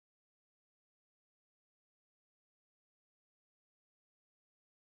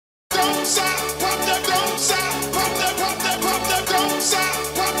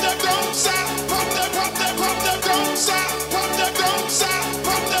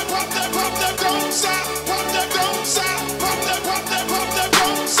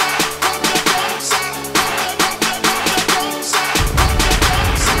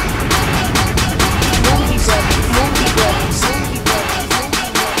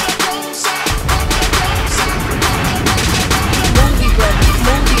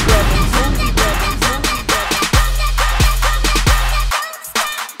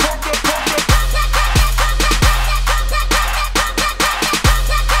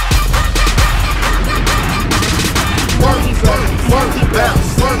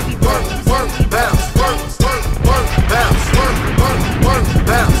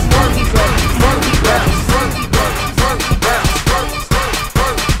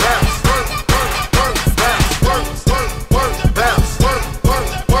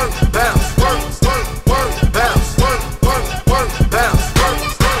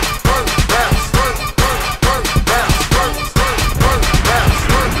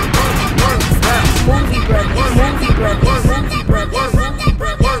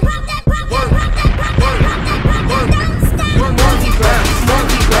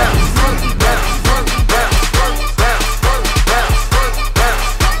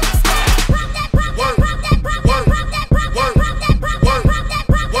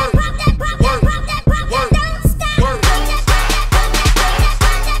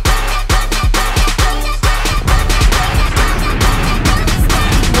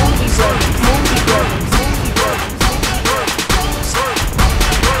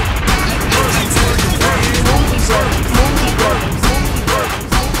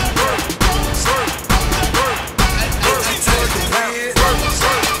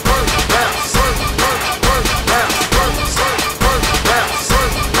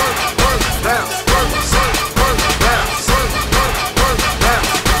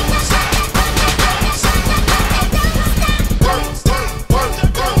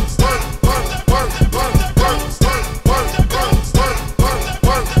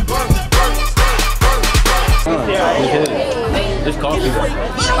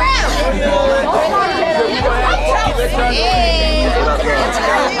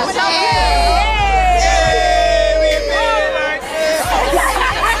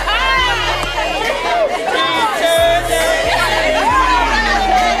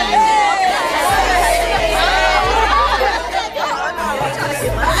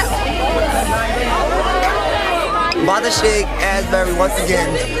About to shake Asbury once again.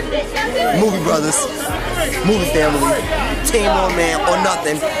 Movie brothers, movie family, team on man or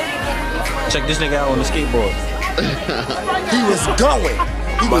nothing. Check this nigga out on the skateboard. He was going.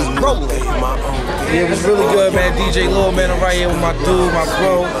 He was rolling. Yeah, it was really good, man. DJ Lil, man, I'm right here with my dude, my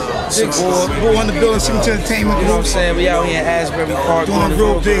bro. Big boy on the building, Signature Entertainment. You know what I'm saying? We out here in Asbury Park. Doing it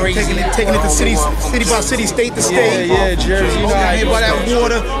real big, taking it to city by city, state to state. Yeah, Jersey. You know how by that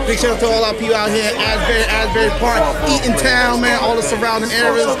water. Big shout out to all our people out here in Asbury Park, Eatontown, man, all the surrounding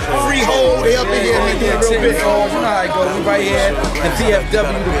areas. Freehold, they up in here, man, doing it real big. You know how it goes. We right here at the PFW,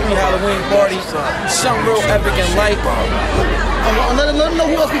 the pre-Halloween party. Something real epic and light. Let them know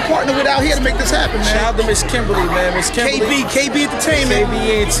who else we partner with out here to make this happen, man. Shout out to Miss Kimberly, man. Miss Kimberly. KB Entertainment.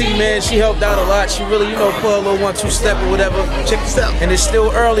 KB, man, she helped out a lot. She really, you know, put a little 1-2 step or whatever. Check this out. And it's still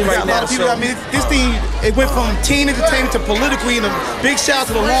early right now. A lot of people, I mean, this thing, it went from teen entertainment to politically, and a big shout out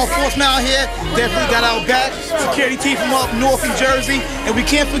to the law enforcement out here. Definitely got our back. Security team from up north in Jersey. And we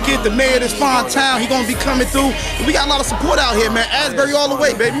can't forget the mayor of this fine town. He gonna be coming through. And we got a lot of support out here, man. Asbury all the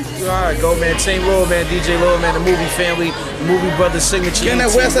way, baby. All right, go, man. Team Lil, man. DJ Lil, man. The movie family. The movie brothers signature. Get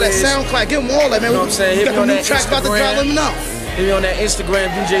that west of that SoundCloud. Get them all that, man. You know what I'm saying? We got the new track about to drop. Let them know. Hit me on that Instagram,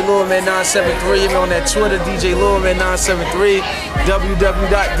 DJ Lil Man 973. Hit me on that Twitter, DJ Lil Man 973.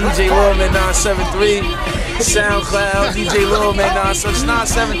 www.djlilman973. SoundCloud, DJ Lil Man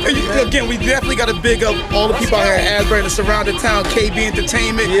 973. Again, we definitely got to big up all the people out here in Asbury and the surrounding town. KB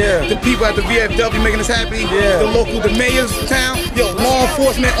Entertainment. Yeah. The people at the VFW making us happy. Yeah. The mayor's town. Yo, law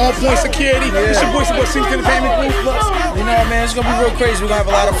enforcement, on point security. Yeah. It's your boy, Signature Entertainment Group. You know, man, it's gonna be real crazy. We're gonna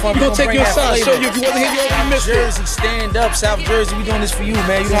have a lot of fun. We're gonna take you inside, show you if you wasn't here, you already missed it. Jersey, stand up, South Jersey. We doing this for you,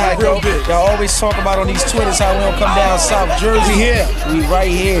 man. You know how it go. Y'all always talk about on these Twitters how we don't come down South Jersey. We here. We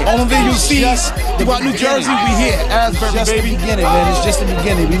right here. Only thing you see, you got New Jersey. Jersey, we here. Asbury, just baby. the beginning, man. It's just the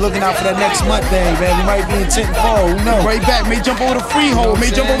beginning. We looking out for that next month thing, man. We might be in tent fall. Who knows? Right back. May jump over to Freehold.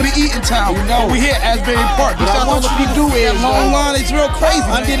 May jump over to Eatontown. You know. We here, Asbury Park. What I want you to do is, that long line is real crazy.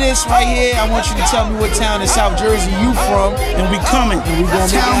 Under this right here, I want you to tell me what town in South Jersey you from. And we coming. And we gonna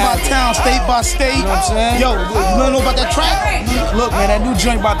town by town, state by state. You know what I'm saying? Yo, you wanna know about that track? Look, man, that new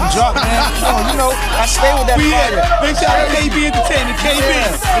joint about to drop, man. You know, I stay with that We fire. here. Big shout out to KB Entertainment. KB.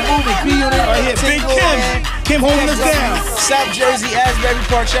 The movement, B on it Right here. Big Kim. Kim holding us down. South Jersey, Asbury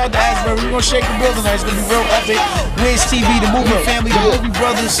Park. Shout out to Asbury. We're gonna shake the building tonight. It's gonna be real epic. Wiztv, the movement family, the movie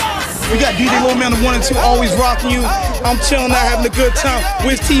brothers. We got DJ Lil Man, the 1 and 2, always rocking you. I'm chilling out, having a good time.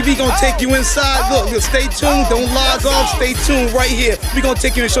 Wiztv gonna take you inside. Look, stay tuned. Don't log off. Stay tuned right here. We gonna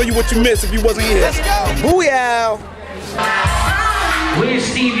take you and show you what you missed if you wasn't here. Booyah!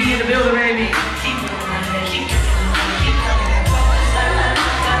 Wiztv in the building, baby.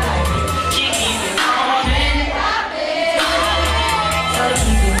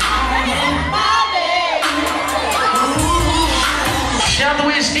 Shout out to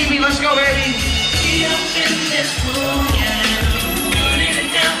Wiztv, let's go, baby.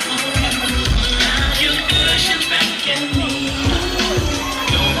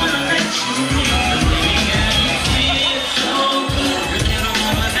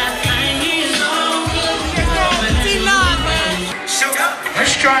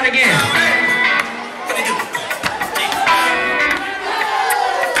 Let's try it again.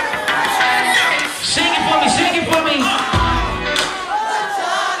 Sing it for me, sing it for me.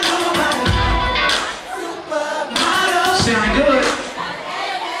 Sound good.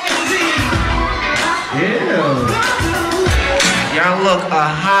 Yeah. Y'all look a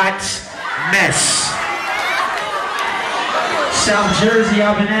hot mess. South Jersey,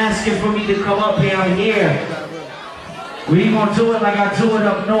 y'all been asking for me to come up here. We ain't gonna do it like I do it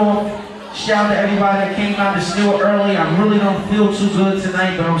up north. Shout out to everybody that came out to Still early. I really don't feel too good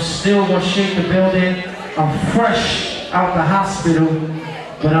tonight, but I'm still gonna shake the building. I'm fresh out the hospital,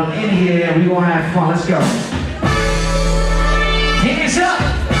 but I'm in here and we gonna have fun. Let's go. Hands up.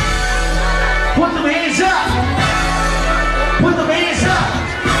 Put them hands up. Put them hands up.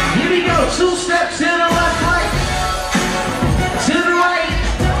 Here we go. 2 steps to the left, right. To the right.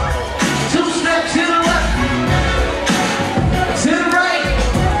 2 steps to the left. To the right.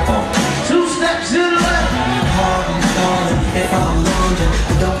 2 steps to the left. If I'm London,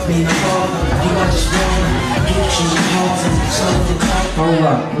 I don't mean a bother. You are just wrong. Get you heart and something. Hold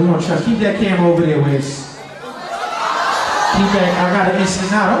up. We're gonna try. Keep that camera over there, Wiz. Keep that. I got an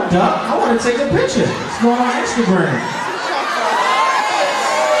instant now. Don't duck. I want to take a picture. It's going on Instagram.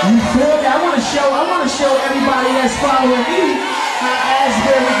 You feel me? I want to show everybody that's following me how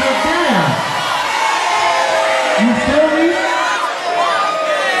Asbury get down. You feel me?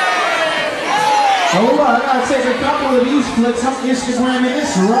 Hold on, I gotta take a couple of these flicks. I'm Instagramming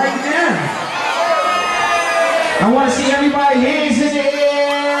this right now. I want to see everybody hands in the air.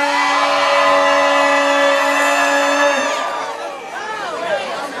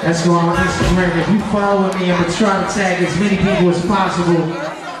 That's going on Instagram. If you follow me, I'm gonna try to tag as many people as possible.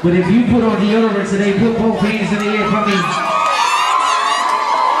 But if you put on deodorant today, put both hands in the air for me.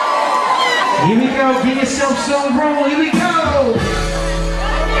 Here we go. Give yourself some room. Here we go.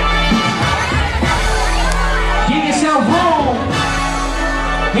 Give yourself room.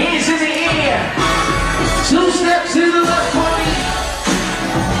 Hands in the air. 2 steps to the left for me.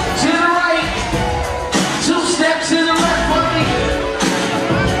 To the right. 2 steps to the left for me.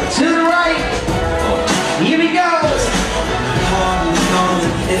 To the right. Here we go.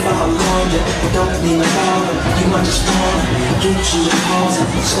 If I'm London, don't mean a bother. You are just wrong. Get you a pause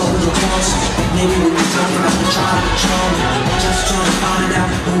and slow your pulse. Maybe we can talk about the trying to charm. Just trying to find out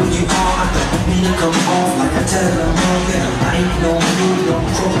who you are. I don't mean to come off like I tell them wrong. I ain't no mood, no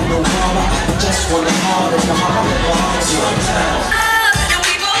crook, no robber. I just want to hard and the heart of the heart. Sometimes.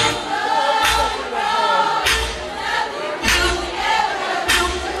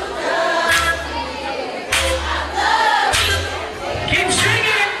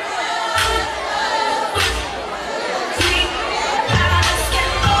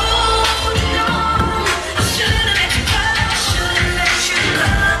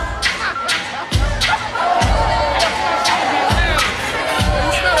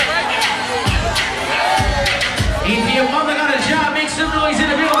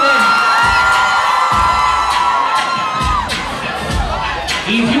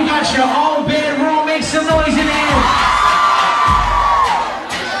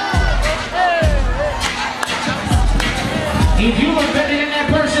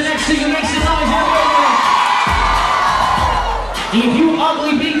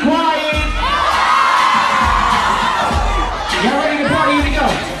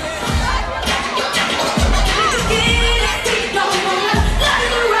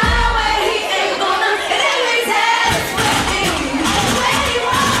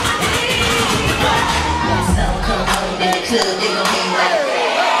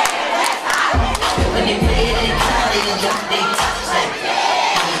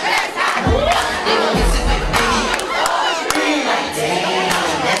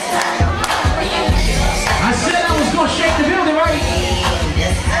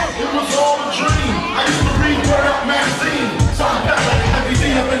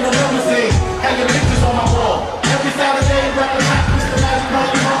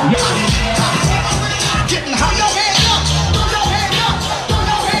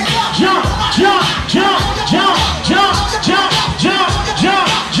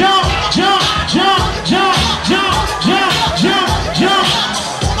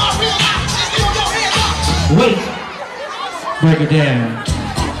 Break it down.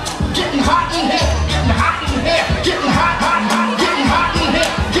 Getting hot in here, getting hot in here, getting hot, hot, hot, getting hot in here,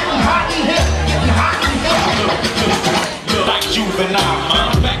 getting hot in here, getting hot in here. Like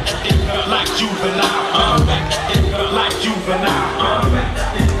juvenile, like juvenile, like juvenile,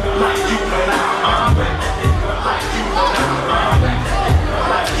 like juvenile,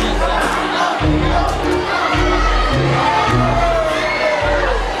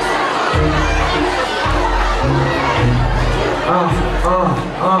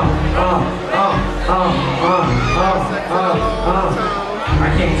 I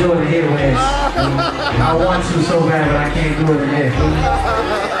can't do it in here, Wes. I want to so bad, but I can't do it in here.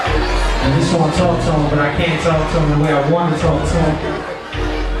 I just want to talk to him, but I can't talk to him the way I want to talk to him.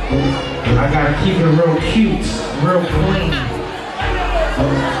 I gotta keep it real cute, real clean,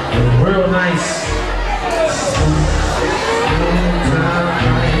 real nice.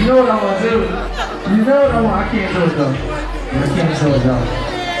 You know what I want to do? You know what I want? I can't do it though. I can't do it though.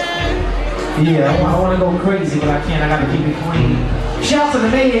 Yeah, I want to go crazy, but I can't. I gotta keep it clean. Shout out to the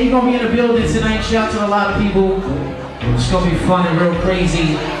mayor. He's gonna be in the building tonight. Shout out to a lot of people. It's gonna be fun and real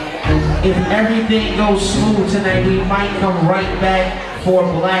crazy. If everything goes smooth tonight, we might come right back for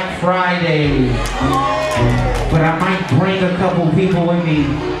Black Friday. But I might bring a couple people with me.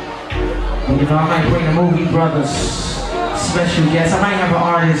 You know, I might bring the Movie Brothers special guests. I might have an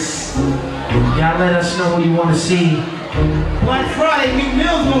artist. Y'all let us know who you want to see. Black Friday, Meek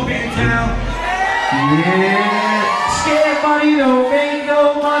Mill's gonna be in town. Yeah. Scared money don't make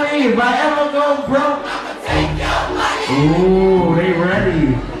no money. If I ever go broke, I'ma take your money. Ooh, they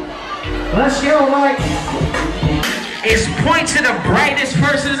ready. Let's go, like. It's point to the brightest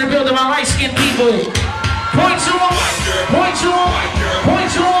person in the building, my light-skinned people. Point to him, point to him,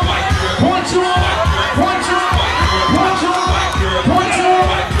 point to him, point to him, point to him, point to him, point to him,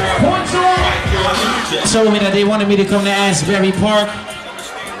 point to him. Told me that they wanted me to come to Asbury Park.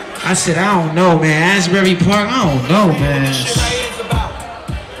 I said, I don't know, man. Asbury Park, I don't know, man.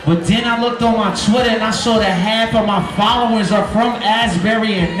 But then I looked on my Twitter and I saw that half of my followers are from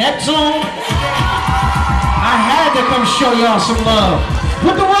Asbury and Neptune. I had to come show y'all some love.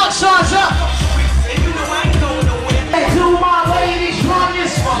 Put the rock stars up. Hey, to my ladies, run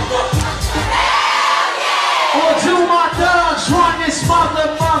this mother. Or to my thugs, run this mother.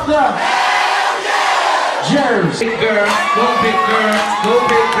 Jersey. Big girl, go big girl, go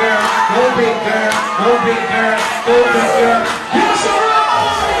big girl, go big girl, go big girl, go big girl. Give us a roll!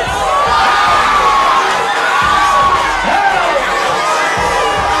 Hey!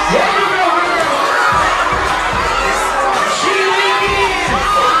 There you go, girl. She leaking.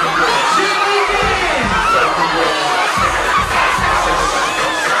 She leaking.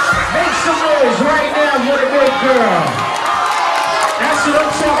 Make some noise right now for the big girl. That's what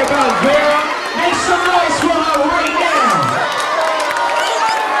I'm talking about, girl. Make some noise for her right now.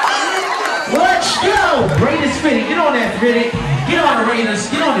 Let's go. Raiders fitting. Get on that fitting. Get on the Raiders.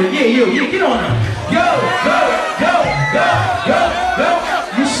 Get on there. Yeah, get on them. Go.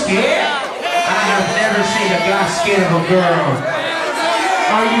 You scared? I have never seen a guy scared of a girl.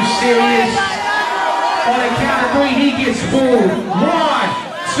 Are you serious? On the count of 3, he gets fooled. 1,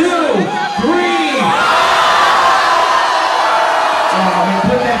 2, 3. Oh man,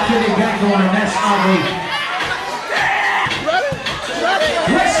 put that fitting back on him. That's ugly.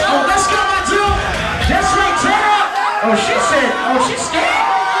 Let's go, my dude. That's right, turn up. Oh, she's scared.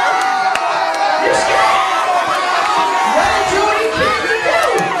 You scared? Let him do what he can do.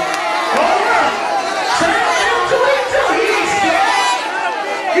 Hold up. Turn him do what he do. He ain't scared.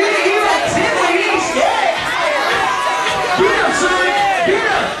 He like timid. He ain't scared. Get up, son. Get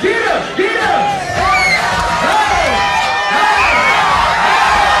up.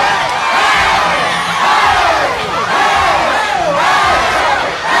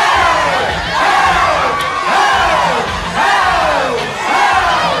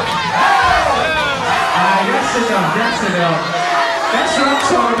 That's what I'm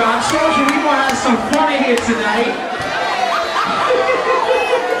talking about. I told you we gonna have some fun in here tonight.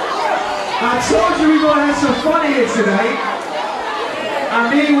 I told you we gonna have some fun in here tonight. I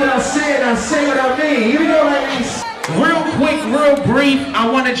mean what I said, I say what I mean. Here we go, ladies. Real quick, real brief, I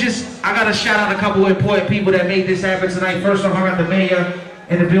gotta shout out a couple of important people that made this happen tonight. First off, I got the mayor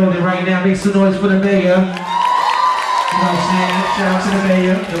in the building right now. Make some noise for the mayor. You know what I'm saying? Shout out to the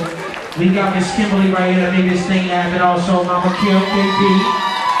mayor. We got Miss Kimberly right here that made this thing happen. Also, Mama Kim, KB.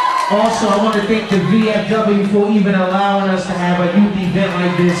 Also, I want to thank the VFW for even allowing us to have a youth event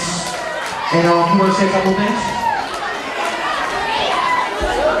like this. And you want to say a couple things?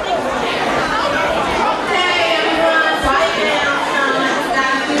 Hey everyone, quiet down.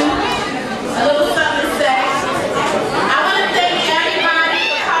 Got you a little something to say. I want to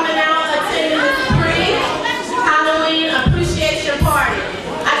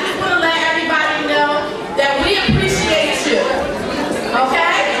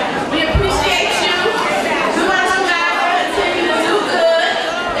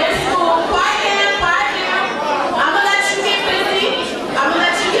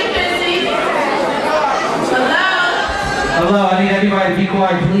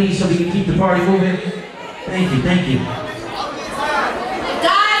quiet, please, so we can keep the party moving. Thank you, thank you.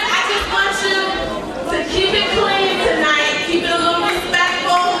 Guys, I just want you to keep it clean tonight. Keep it a little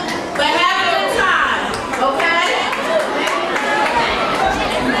respectful, but have a good time, okay?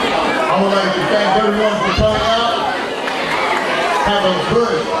 I would like to thank everyone for coming out. Have a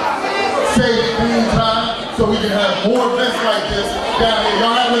good, safe, clean time so we can have more events like this down here.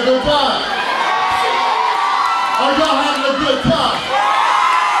 Y'all having a good time? Are y'all having a good time?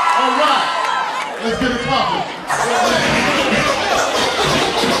 All right, let's get it poppin'.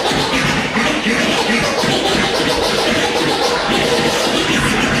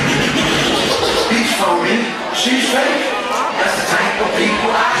 He's phony, she's fake. That's the type of people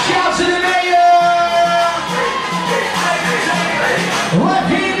I Shout to the mayor! Left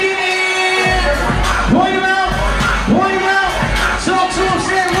hand in! Point him out! Point him out! Talk to him,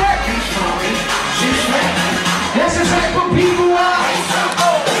 say what? That's the type of people I...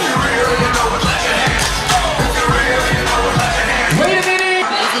 Wait a minute!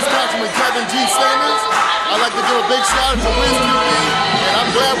 This is Councilman Kevin G. Simmons. I'd like to give a big shout out to Wiztv, and I'm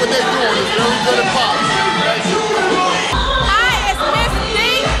glad what they're doing is very good and pop. Hi, it's Miss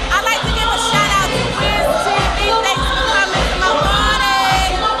D. I'd like to give a shout out to Wiztv. Thanks for coming to my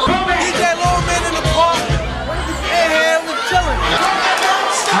party. DJ Little Man in the park. Hey, hey, we chilling.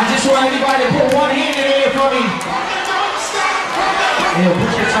 I just want everybody to put one hand in the air for me. Yeah, put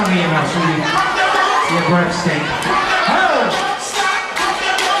your tongue in your mouth, sweetie. Your breath stink. Oh!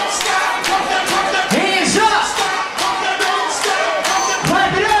 Hands up!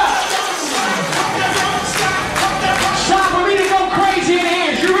 Clap it up! It's time for me to go crazy in the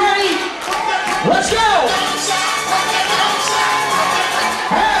hands. You ready? Let's go!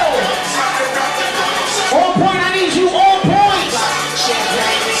 Oh! On point, I need you on point!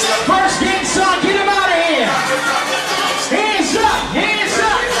 First get son, get him out of here! Hands up! Hands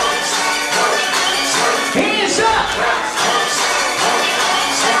up! Hands up!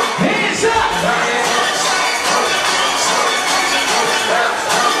 Hands up!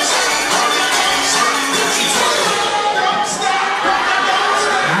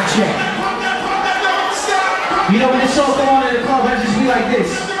 Gotcha. You know when this song come on in the club, I just be like this.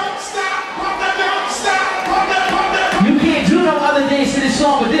 You can't do no other dance to this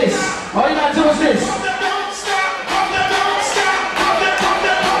song but this. All you gotta do is this.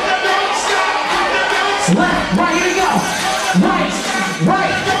 Left, right, here we go. Right,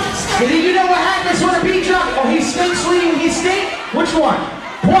 right. And then you know what happens when the beat drop? Oh, he stinks, sweetie, he stink? Which one?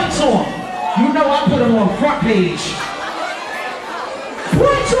 Point to him. You know I put him on front page.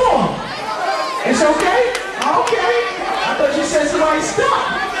 Point to him. It's okay? Okay. I thought you said somebody stop.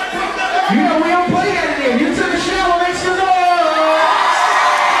 You know we don't play that in there. You took a shower, make some noise.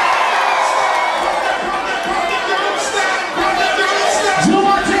 Do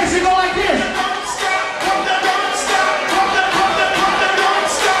one dance and go like this.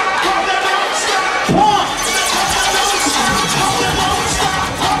 Pump.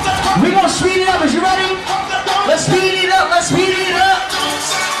 We gonna speed it up. Is you ready? Let's speed it up. Let's speed it up.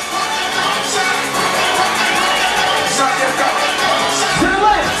 To the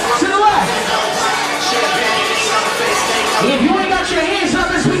left. To the left. If you ain't got your hands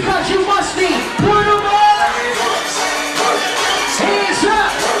up, it's because you must be. Put them up. Hands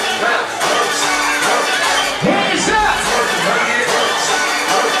up. Hands up.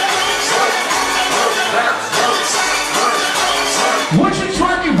 What you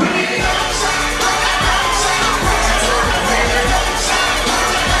trying to win?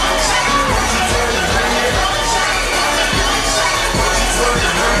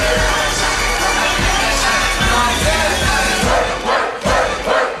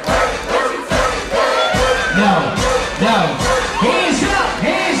 No, no. Hands up,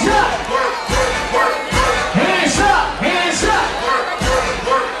 hands up. Hands up, hands up.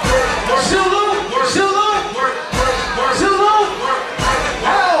 Salute, salute. Salute.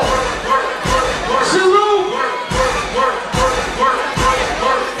 Oh. Salute.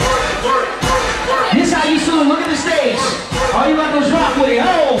 This is how you salute. Look at the stage. All you got those rock with it.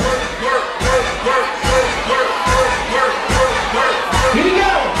 Oh. Here we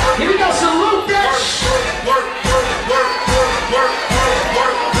go. Here we go. Salute that.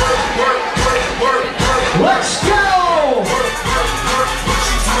 Let's go.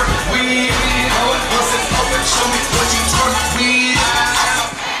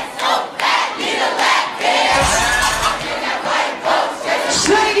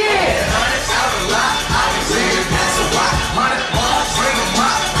 Sing it.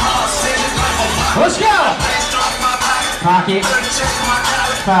 Let's go. Pocket.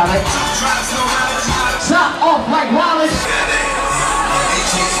 Pilot. Stop off like Wallace.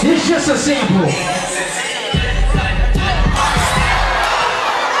 It's just a sample.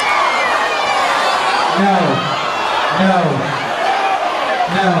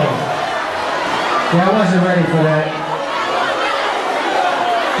 No. Yeah, I wasn't ready for that.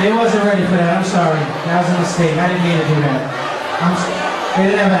 They wasn't ready for that. I'm sorry. That was a mistake. I didn't mean to do that.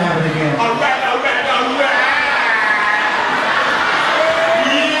 It'll never happen again. All right.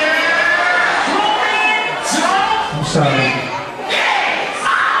 I'm sorry.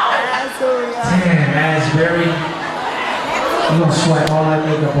 Damn, Asbury. You're gonna sweat all that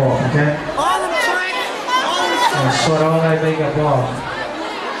makeup off, okay? You're gonna sweat all that makeup off.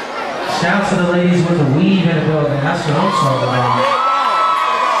 Shout out to the ladies with the weave in the building. That's what I'm talking about.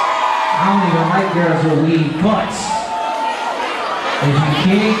 I don't even like girls with weave, but if you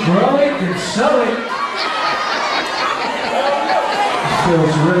can't grow it, then sew it. It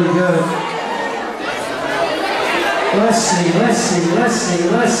feels really good. Let's see.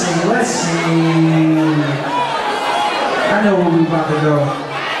 I know where we about to go.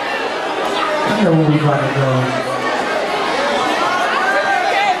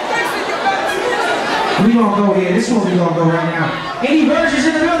 We gonna go here. This is where we gonna go right now. Any virgins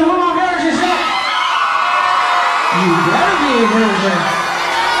in the building? Where my virgins at? You better be a virgin.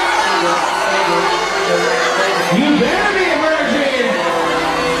 You better be a virgin.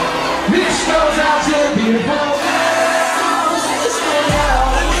 This goes out to the beautiful.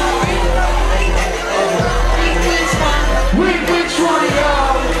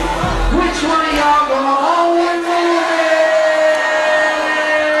 Which one of y'all gonna own it?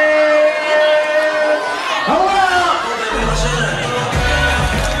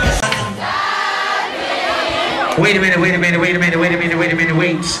 Wait a minute.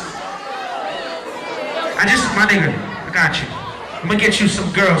 My nigga, I got you. I'm gonna get you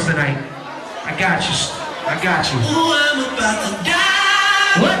some girls tonight. I got you. Ooh, I'm about to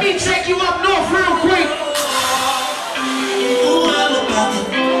die. Let me take you up north real quick. Ooh, I'm about to.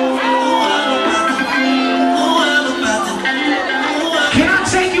 Can I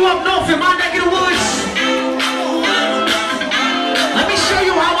take you up north in my neck of the woods? Let me show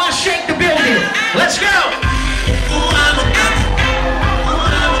you how I shake the building. Let's go.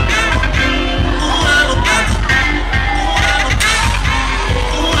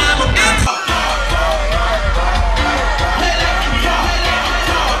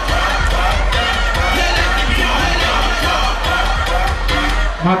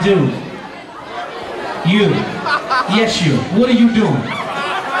 My dude, you, what are you doing?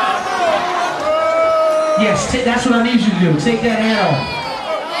 Yes, that's what I need you to do. Take that hat off.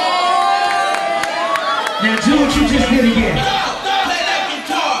 Now do what you just did again.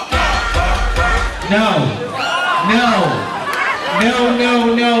 No.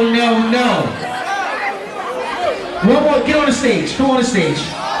 One more, get on the stage. Come on the stage.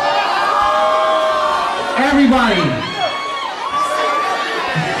 Everybody.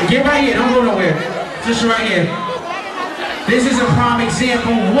 Get right here, don't go nowhere. Just right here. This is a prime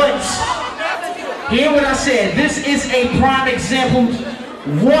example. What? Hear what I said. This is a prime example.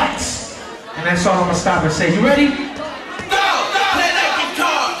 What? And that's all I'm gonna stop and say. You ready?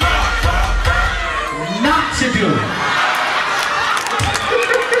 Not to do.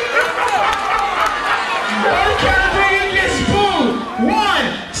 Okay, bring this spoon. 1,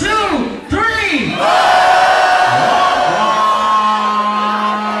 2, 3.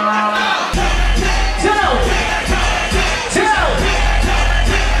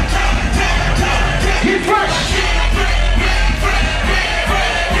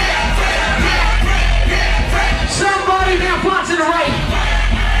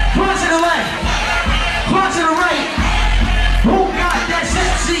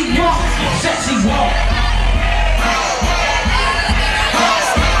 Sexy walk.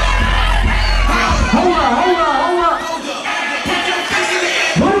 Hold on.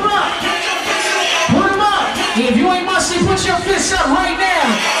 Put him up. If you ain't musty, put your fists up right now.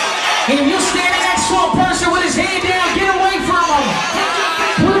 If you're standing next to a person with his hand down, get away from him.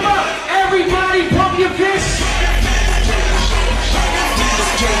 Put him up. Everybody pump your fists.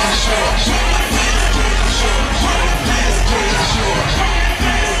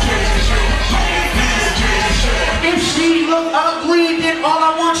 If she look ugly, then all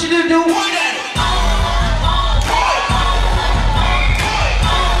I want you to do is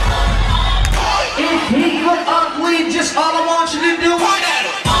if he look ugly, just all I want you to do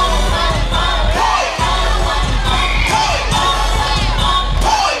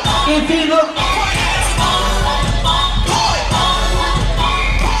if he look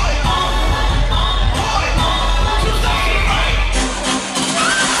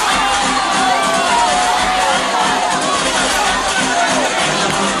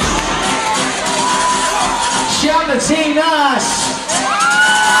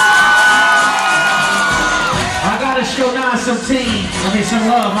some team. I mean, some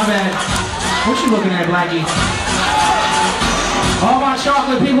love, my bad. What you looking at, Blackie? All my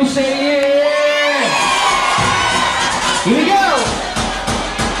chocolate people say yeah. Here we go.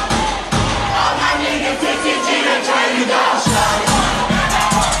 All my niggas take it to the train to go slow.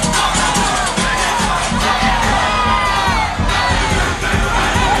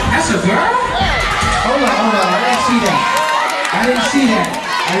 That's a girl? Hold on. I didn't see that. I didn't see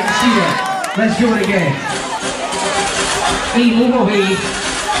that. Let's do it again. E, move over, E.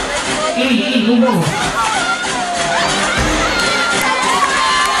 E, move over.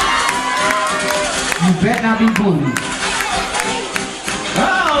 You better not be booty.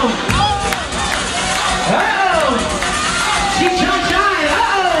 Uh-oh! She shine.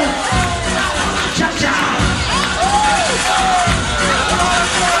 Uh-oh! Cha-cha!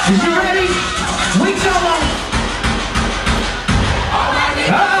 Is you ready? Wait so long.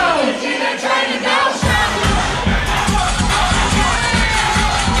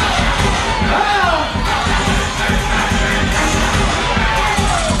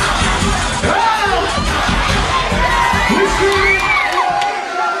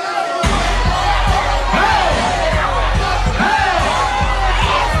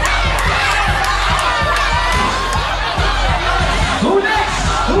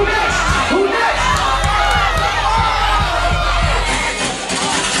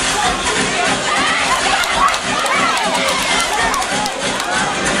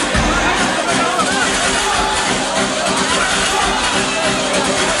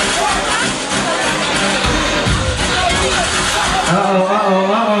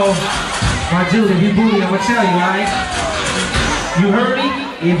 Uh-oh! My dude, if you booty, I'ma tell you, alright? You heard me?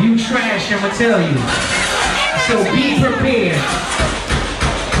 If you trash, I'ma tell you. So be prepared.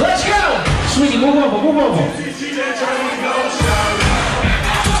 Let's go! Sweetie, move over.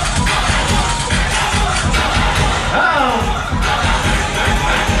 Uh-oh.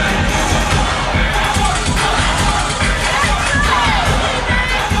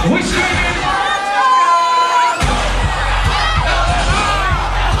 We screaming.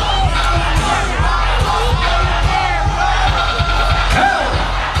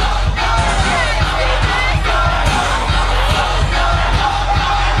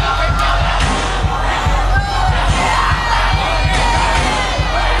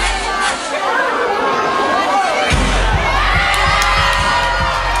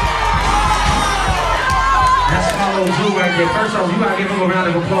 Right there. First off, you gotta give him a round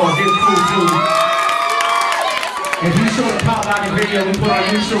of applause. He's cool too. If you saw the pop out the video we put on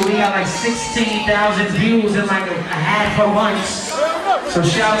YouTube, we got like 16,000 views in like a half a month. So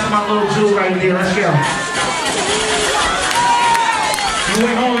shout out to my little dude right there. Let's go. You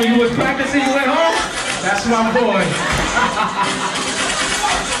went home and you was practicing, you went home? That's my boy.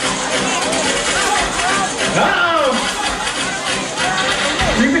 Uh-oh!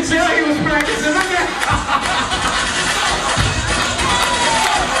 You can tell he was practicing. Look at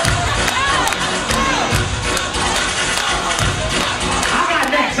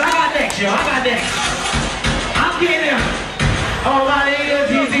I got next. I'm getting him. All my niggas,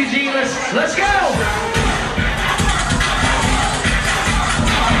 DZG, let's go.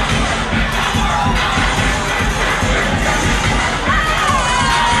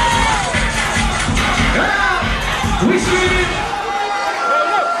 We screaming.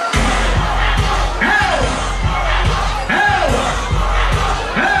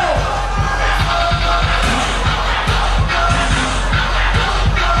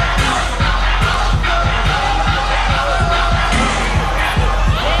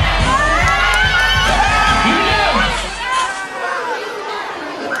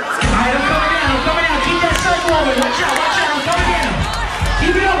 Watch out, I'm coming in.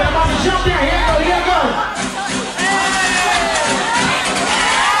 Keep it up, I'm about to jump there. Here I go.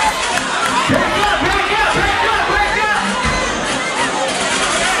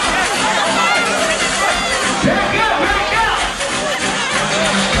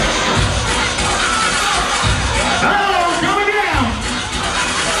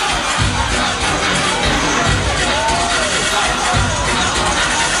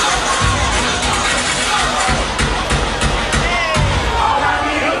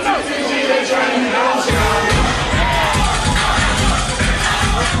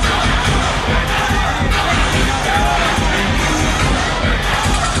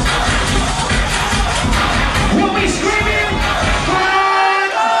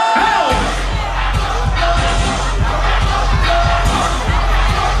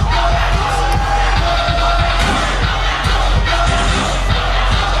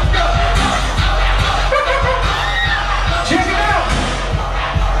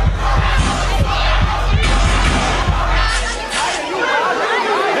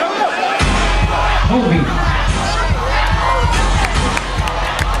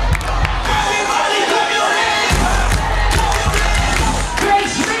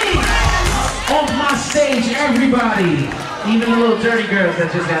 my stage, everybody. Even the little dirty girls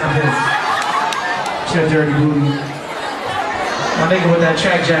that just got up here. Your dirty booty. My nigga with that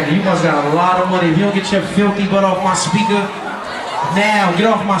track jacket, you must got a lot of money. If you don't get your filthy butt off my speaker, now, get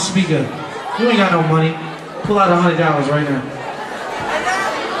off my speaker. You ain't got no money. Pull out $100 right now.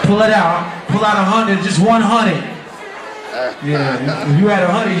 Pull it out. Pull out 100, just 100. Yeah, if you had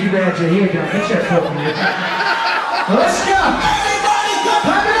 100, you'd have had your hair down. Get your filthy. Let's go. Everybody,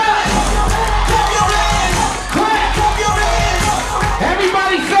 clap it up. Clap your hands. Clap your hands.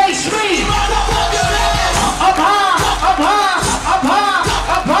 Everybody face me. Up high, up high, up high,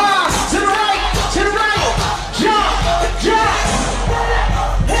 up high. To the right, to the right. Jump, jump.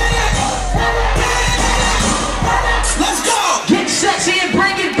 Let's go. Get sexy and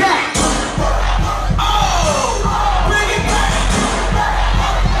bring it back. Oh, bring it back.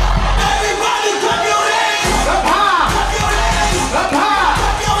 Everybody clap your hands. Up high. Clap your hands. Up high.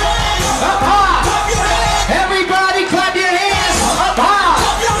 Clap your hands. Up high. Clap your hands. Everybody clap your hands. Up high.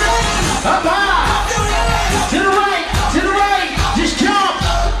 Clap your hands. Up high. To the right, to the right. Just jump.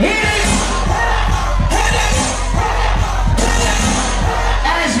 Hit it. Hit it.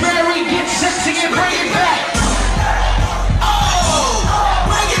 Asbury, get sexy and bring it back.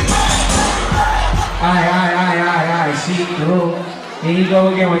 Aye. See, here you go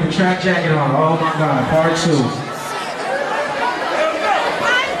again with the track jacket on. Oh my God, part 2.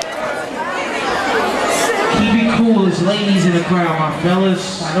 Keep it cool, there's ladies in the crowd, my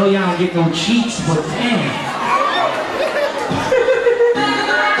fellas. I know y'all don't get no cheeks, but damn.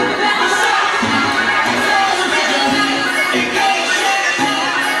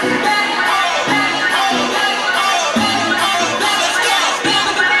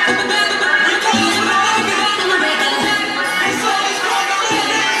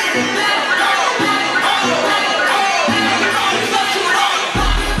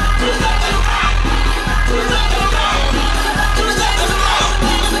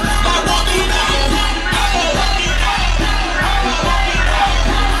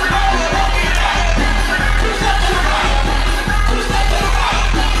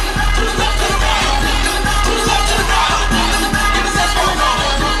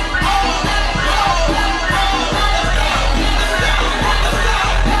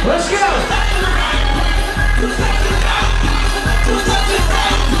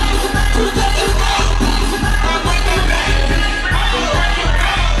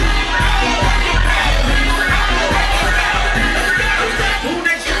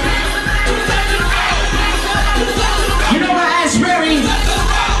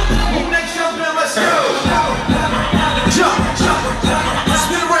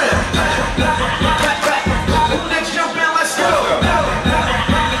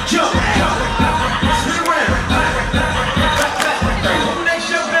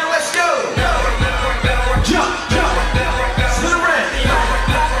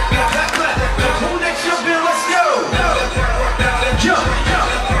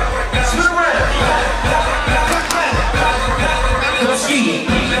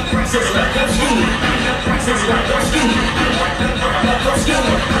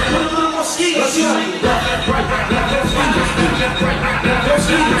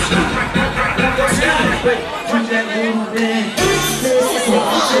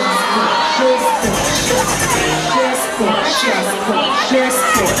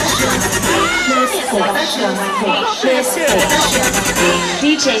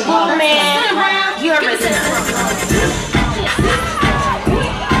 DJ Woman, you're a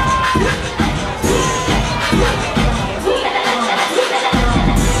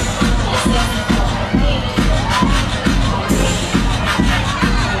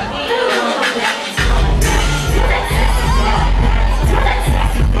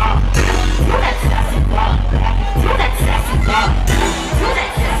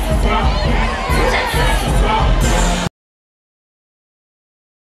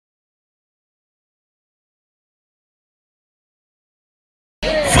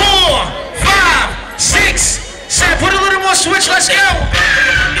switch, let's go.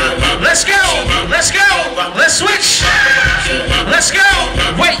 Let's go. Let's go. Let's switch. Let's go.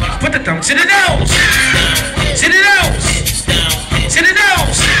 Wait, put the thumb to the nose. To the nose. To the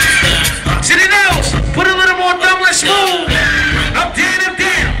nose. To the nose. Put a little more thumb, let's move. Up, down, up,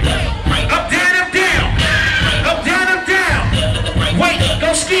 down. Up, down, up, down. Up, down, up, down. Wait,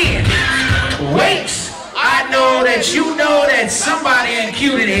 don't skin. Wait. I know that you know that somebody ain't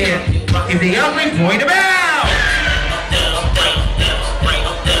cute in here. If they ugly, point them out.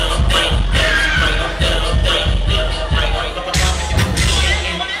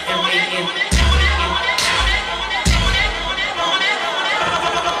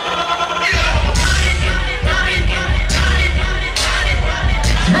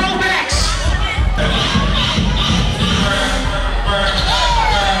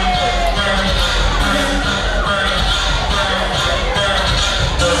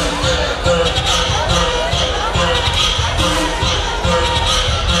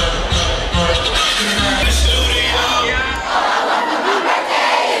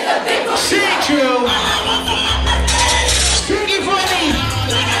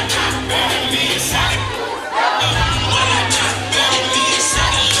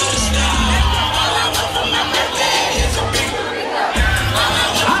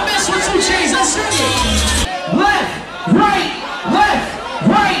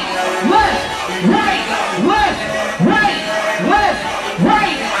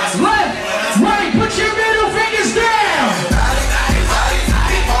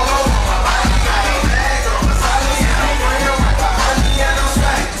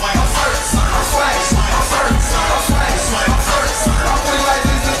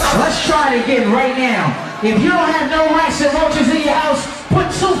 now. If you don't have no rats and roaches in your house, put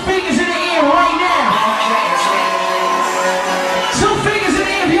 2 fingers in the air right now. 2 fingers in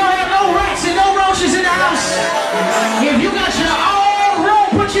the air if you don't have no rats and no roaches in the house. If you got your own room,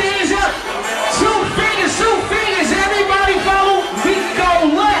 put your hands up. 2 fingers, 2 fingers. Everybody follow. We can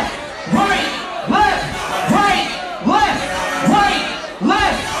go left, right, left, right, left, right,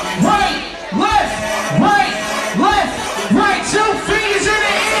 left, right, left, right, left, right. 2 fingers in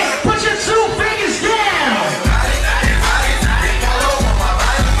the air. Put your 2 fingers down.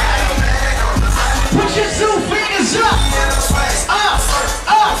 Put your 2 fingers up. Up,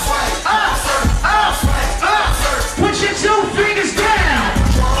 up, up, up, up. Put your 2 fingers down.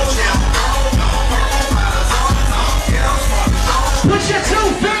 Put your 2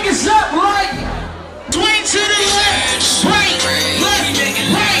 fingers up like swing to the left, right, left,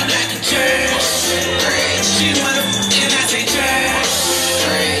 right.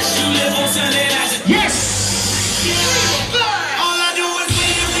 Yes. All I do is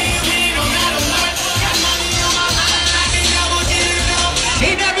win, no matter what. Got money on my mind, I can never get it up.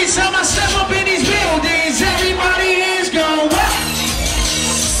 And every time I step up in these buildings, everybody is going up.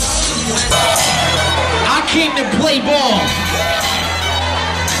 I came to play ball.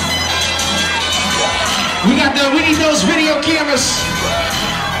 We need those video cameras.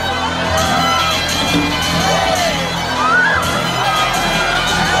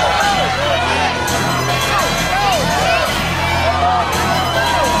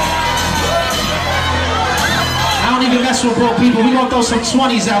 I don't even mess with broke people. We gonna throw some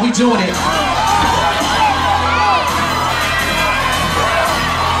 20s out. We doing it.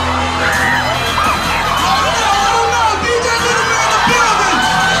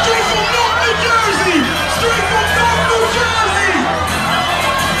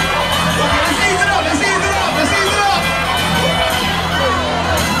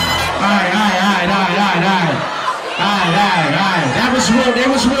 There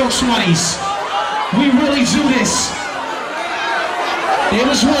was real 20s. We really do this. It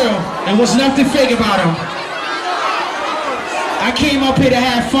was real. There was nothing fake about them. I came up here to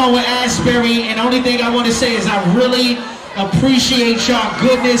have fun with Asbury, and the only thing I want to say is I really appreciate y'all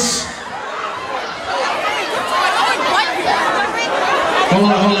goodness.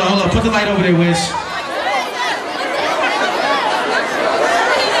 Hold on. Put the light over there, Wiz.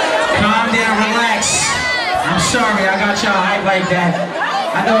 Calm down, relax. I'm sorry I got y'all hyped like that.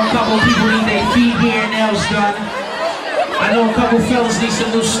 I know a couple people need their feet, hair, and nails done. I know a couple fellas need some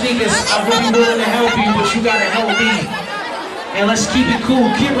new sneakers. I'm really willing to help you, but you gotta help me. And let's keep it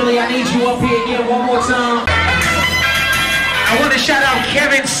cool. Kimberly, I need you up here again one more time. I want to shout out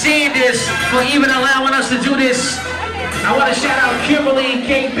Kevin Sanders for even allowing us to do this. I want to shout out Kimberly and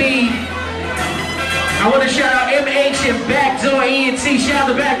KB. I want to shout out MH and Backdoor ENT. Shout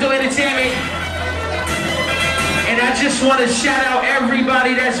out to Backdoor Entertainment. And I just want to shout out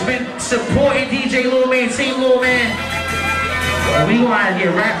everybody that's been supporting DJ Lil Man, Team Lil Man. We want to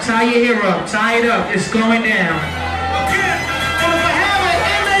get rap, tie your hair up, tie it up, it's going down. On behalf of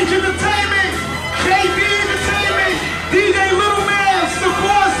MH Entertainment, KB Entertainment, DJ Lil Man,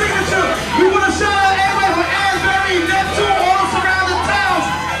 support signature. We want to shout out everybody from Asbury, Neptune, all the surrounding towns.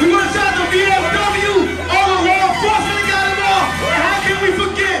 We want to shout out to VFW, all the law enforcement that got involved. And how can we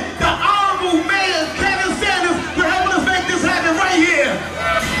forget the Honorable Mayor Kevin Sanders for helping us make this happen right here?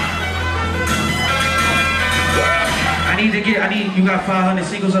 You got 500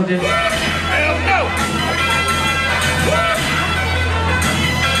 singles up there? Hell no!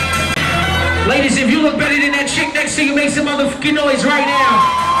 Ladies, if you look better than that chick next to you, make some motherfucking noise right now.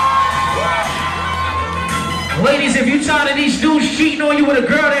 Ladies, if you tired of these dudes cheating on you with a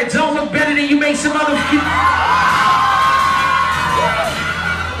girl that don't look better than you, make some motherfucking...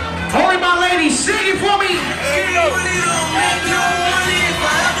 Only my ladies, sing it for me.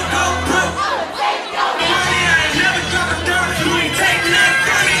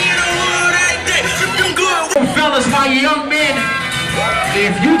 Fellas, my young men,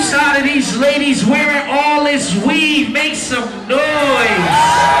 if you tired of these ladies wearing all this weave, make some noise.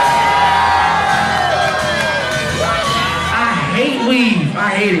 I hate weave. I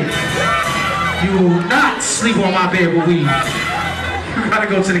hate it. You will not sleep on my bed with weave. You gotta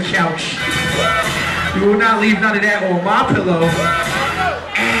go to the couch. You will not leave none of that on my pillow.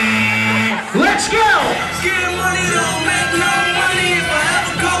 Let's go! Get money, don't make no money. If I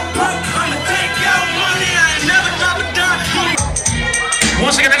ever go broke, I'ma take your money. I ain't never drop a dime.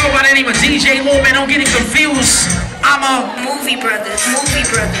 Once again, I go by the name of DJ Lil Man. Don't get it confused. I'm a Movie brothers, movie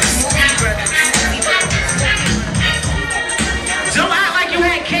brothers, movie brothers, movie brothers. Don't act like you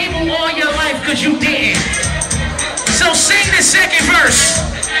had cable all your life, cause you didn't. So sing the second verse.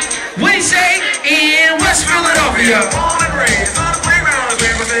 Wednesday in West Philadelphia. Born and raised on the playground is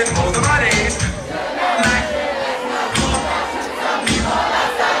where I spent most of my days.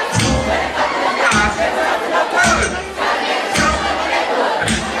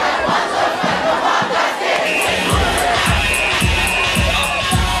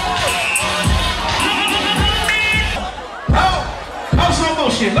 Slow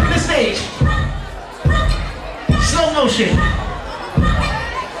motion. Look at the stage. Slow motion.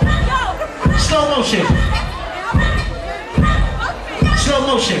 Slow motion. Slow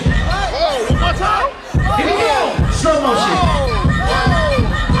motion. One more time. Here we go. Slow motion.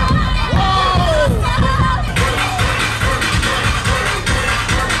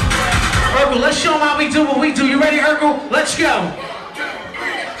 Urkel, let's show them how we do what we do. You ready, Urkel? Let's go.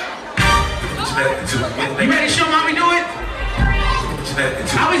 You ready to show them how we do it?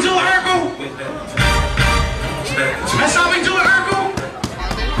 How we do it, Urkel? That's how we do it, Urkel?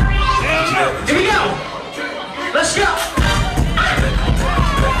 Here we go. Let's go.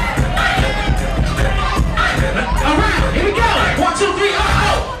 All right, here we go. 1, 2, 3, oh,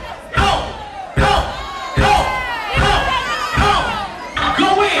 oh, oh, oh, oh, oh. Go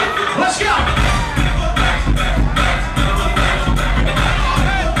in. Let's go.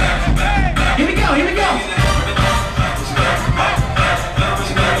 Here we go, here we go.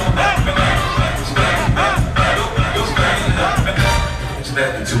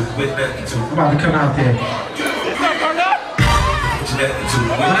 I'm about to come out there.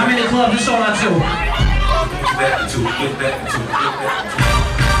 When I'm in the club, that's all I do.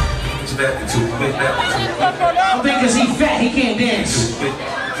 I think because he's fat, he can't dance.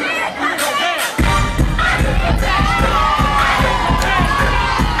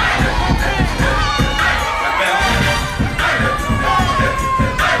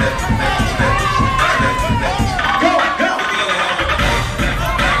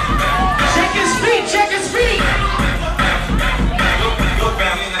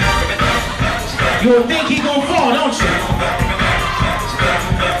 You'll think he gonna fall, don't you?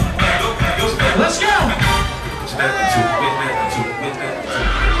 Let's go!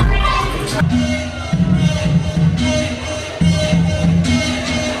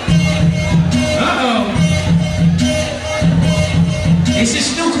 Uh-oh. It's this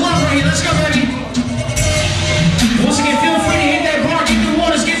new club right here. Let's go, baby. Once again, feel free to hit that bar, get the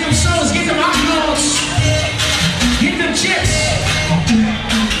waters, get them sodas, get them hot dogs, get them chips.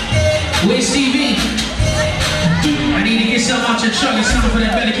 Wiztv. I need to get something out your truck and something for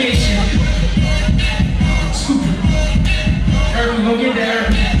that medication. Urkel, go get there.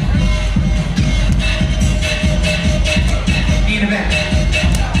 In the back.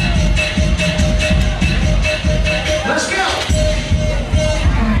 Let's go.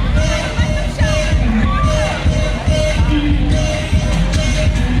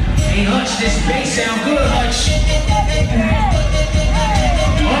 Hey Hutch, this bass sound good, Hutch.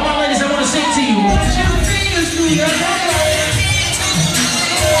 All my ladies, I want to sing to you.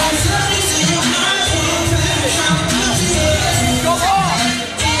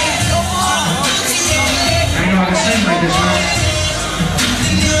 I know how to sing like this, man.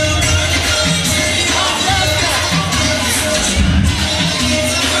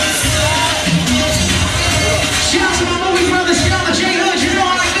 Shout out to my movie brother, shout out to J Hood. You know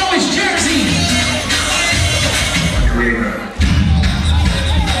how I know it's Jersey.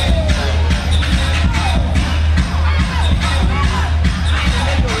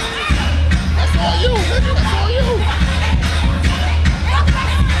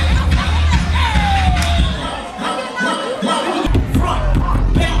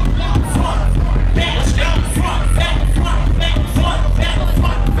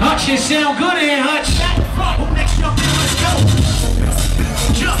 Hutch, it sound good in here, Hutch. Next jump, let's go.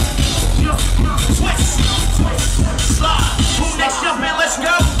 Jump, jump, twist, twist, slide. Who next jump in, let's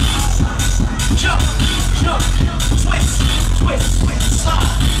go. Jump, jump, twist, twist, twist, slide.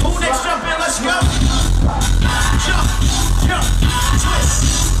 Who next jump in, let's go. Jump, jump,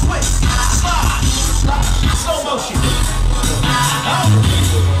 twist, twist, slide, slide. Slow motion.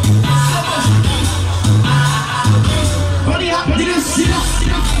 Slow motion. Buddy hop, this. Let's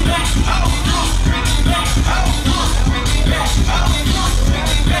go.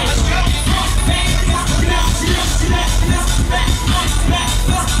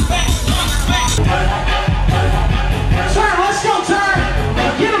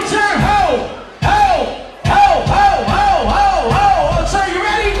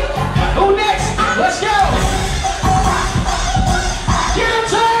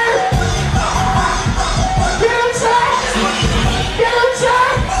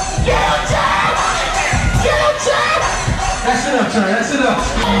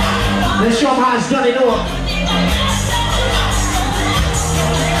 Let's show them how it's done in North.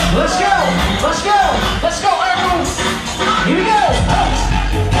 Let's go. Let's go. Let's go, Urkel. Here we go. Oh.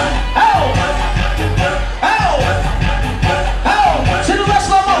 Oh. Oh. To the left,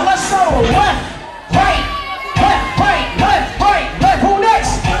 slow mo. Let's go. Left. Right. Left. Right. Left. Right. Left. Who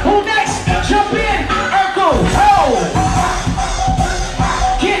next? Who next? Jump in. Urkel. Oh.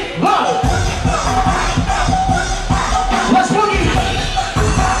 Get low. Let's boogie.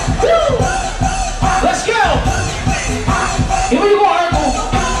 Woo. Let's go. Here we go, Urkel.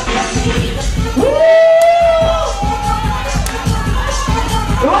 Woo.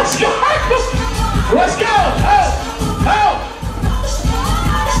 Let's go. Let's go. Oh. Oh.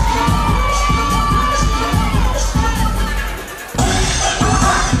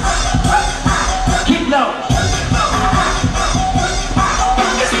 Get low.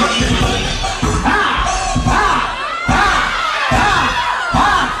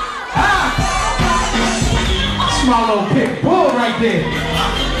 Small little pit bull right there.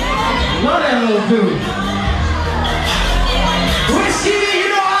 Love that little dude. Wiztv, you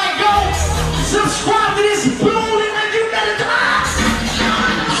know how I go. Subscribe to this building and you better die.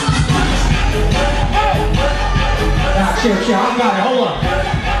 Nah, chill. I got it. Hold up.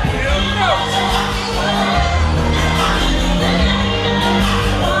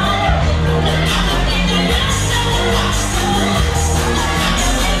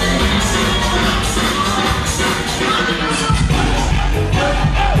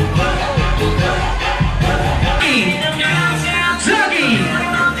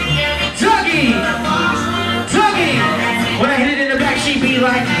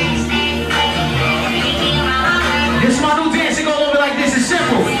 Like this, my new dance, it go over like this. It's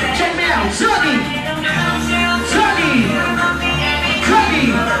simple. Check me out. Zuggy, Zuggy, Zuggy,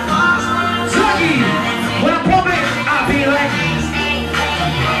 Zuggy. When I'm pumping, I'll be like,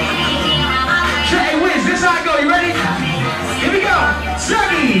 hey Wiz, this how I go. You ready? Here we go.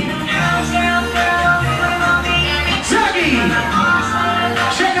 Zuggy, Zuggy.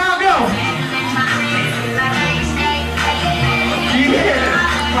 Check how I go.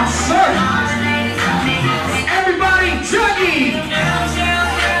 Yeah, my son. Everybody, Dougie.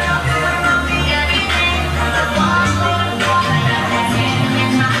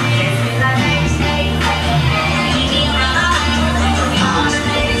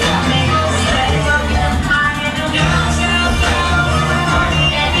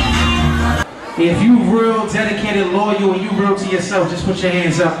 If you real dedicated, loyal, and you real to yourself, just put your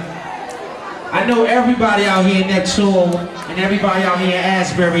hands up. I know everybody out here in Neptune and everybody out here in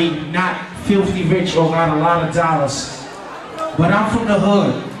Asbury not filthy rich or got a lot of dollars. But I'm from the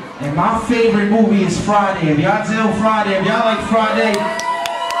hood. And my favorite movie is Friday. If y'all tell Friday, if y'all like Friday,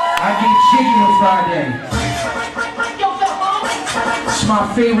 I get jiggy with Friday. It's my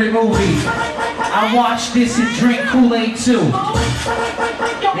favorite movie. I watch this and drink Kool-Aid too.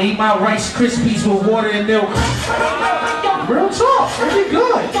 Eat my Rice Krispies with water and milk. Real talk, pretty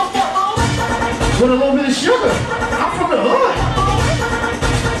good. With a little bit of sugar. I'm from the hood.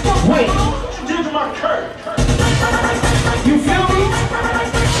 Wait. What you did to my curve? You feel me?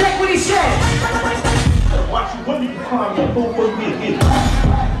 Check what he said. Watch you, what you call me?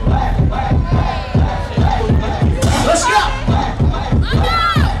 Let's go.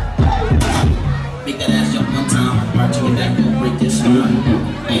 Make that ass jump one time. March to your back, go break this spine.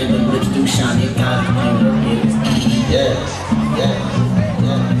 And the lips do shine, it got yes, yes.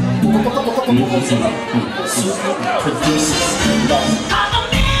 Producers.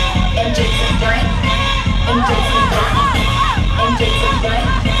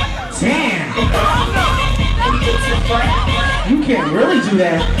 Damn! You can't really do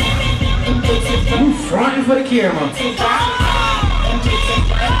that. You fronting for the camera.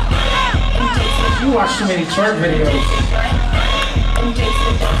 You watch too many twerk videos.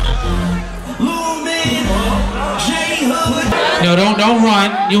 No, don't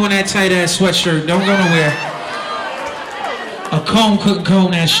run. You in that tight ass sweatshirt. Don't go nowhere. A comb couldn't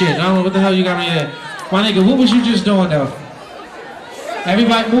comb that shit. I don't know what the hell you got on your head. My nigga, what was you just doing though?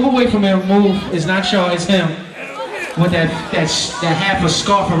 Everybody move away from him. Move. It's not y'all, it's him. With that half a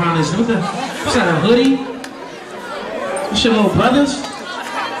scarf around his, what's that, a hoodie? What's your little brothers?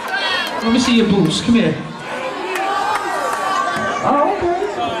 Let me see your boots. Come here. Oh, okay.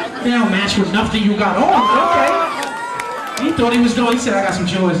 They don't match with nothing you got on. Okay. He thought he was doing. He said, "I got some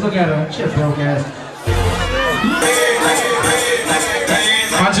joys." Look at him. Shit, broke ass.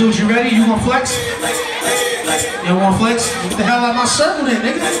 My dudes, you ready? You gonna flex? You wanna flex? Get the hell out of my circle then,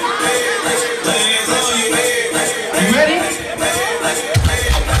 nigga. You ready?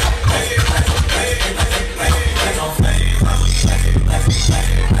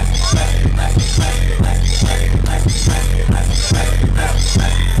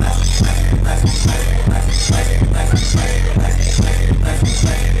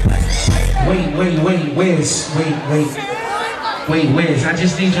 Wiz. I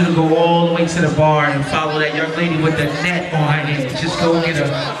just need you to go all the way to the bar and follow that young lady with the net on her head. Just go get her.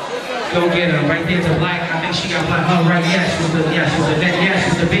 Go get her. Right there, the black. I think she got black. Oh, right. Yes, with the net. Yes,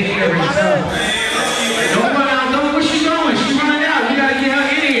 with the big earrings. Don't run out. Know where she's going. She's running out. You gotta get her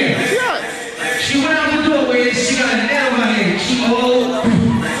in here. She went out the door, Wiz. She got a net on her head. She old.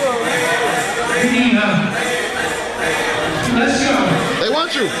 We need her. Let's go. They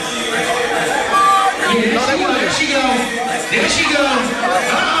want you. Yeah, there she go. There she go.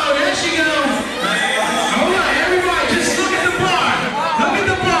 Uh-oh, there she go. Hold on, everybody, just look at the bar. Look at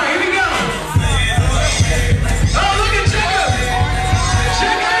the bar. Here we go. Oh, look at check her.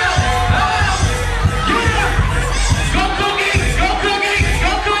 Check her out. Yeah. Go Cookie. Go Cookie.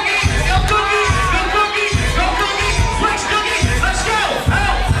 Go Cookie. Go Cookie. Go Cookie. Go Cookie. Flex Cookie. Let's go.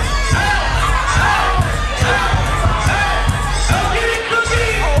 Out. Get it,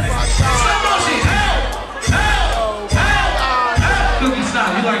 Cookie. Slow motion. Cookie, stop.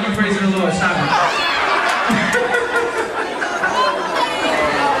 You like you praising the Lord. Stop it.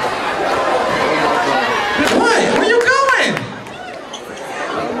 What? Where you going?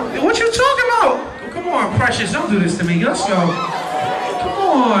 What you talking about? Come on, Precious. Don't do this to me. Let's go. Come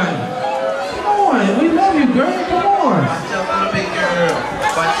on. Come on. We love you, girl. Come on.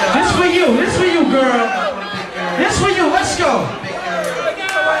 This for you. This for you, girl. This for you. Let's go.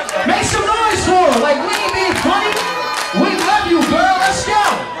 Make some noise for her. Like, we ain't being funny. We love you, girl. Let's go.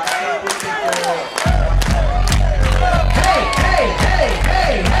 Hey, hey, hey,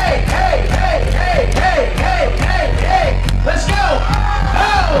 hey, hey, hey, hey, hey, hey, hey, hey, hey. Let's go.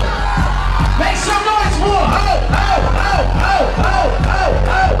 Oh. Make some noise for her. Oh, oh, oh, oh, oh, oh,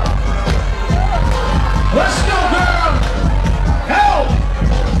 oh. Let's go, girl. Oh.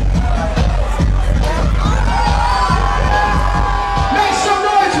 Make some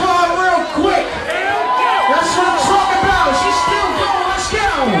noise for her real quick. That's what I'm talking about. She's still going. Let's go.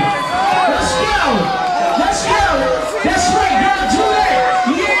 Let's go. Let's go. That's right, girl. Do that.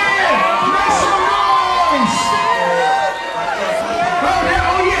 Yeah. Make some noise. Oh,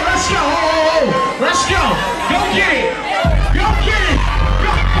 yeah. Let's go. Oh. Let's go. Go get it. Go get it.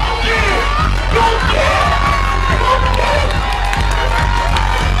 Go get it. Go get it. Go get it.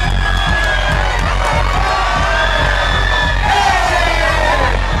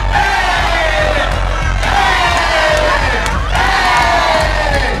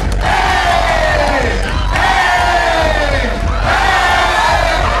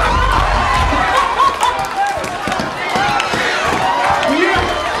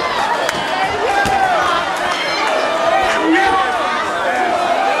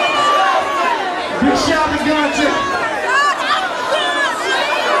 Big shout to Dante.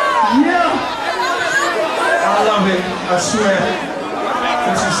 Yeah. I love it. I swear.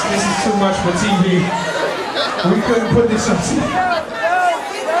 This is too much for TV. We couldn't put this on TV.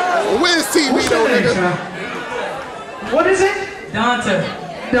 Where's TV though, nigga? What is it? Dante.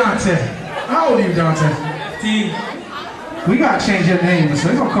 Dante. How old are you, Dante? T. We gotta change your name, so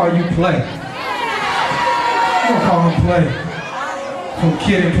we're gonna call you Play. We're gonna call him Play. From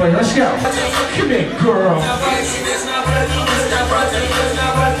Kid and Play. Let's go. Come here, girl.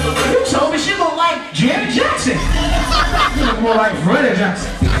 You told me she looked like Janet Jackson. You look more like Freddie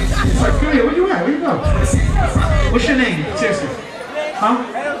Jackson. It's like, come here, where you at? Where you go? What's your name? Seriously. Huh?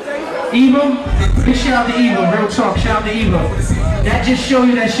 Eva? Big shout out to Eva. Real talk. Shout out to Eva. That just shows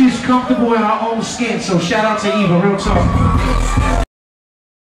you that she's comfortable in her own skin. So shout out to Eva. Real talk.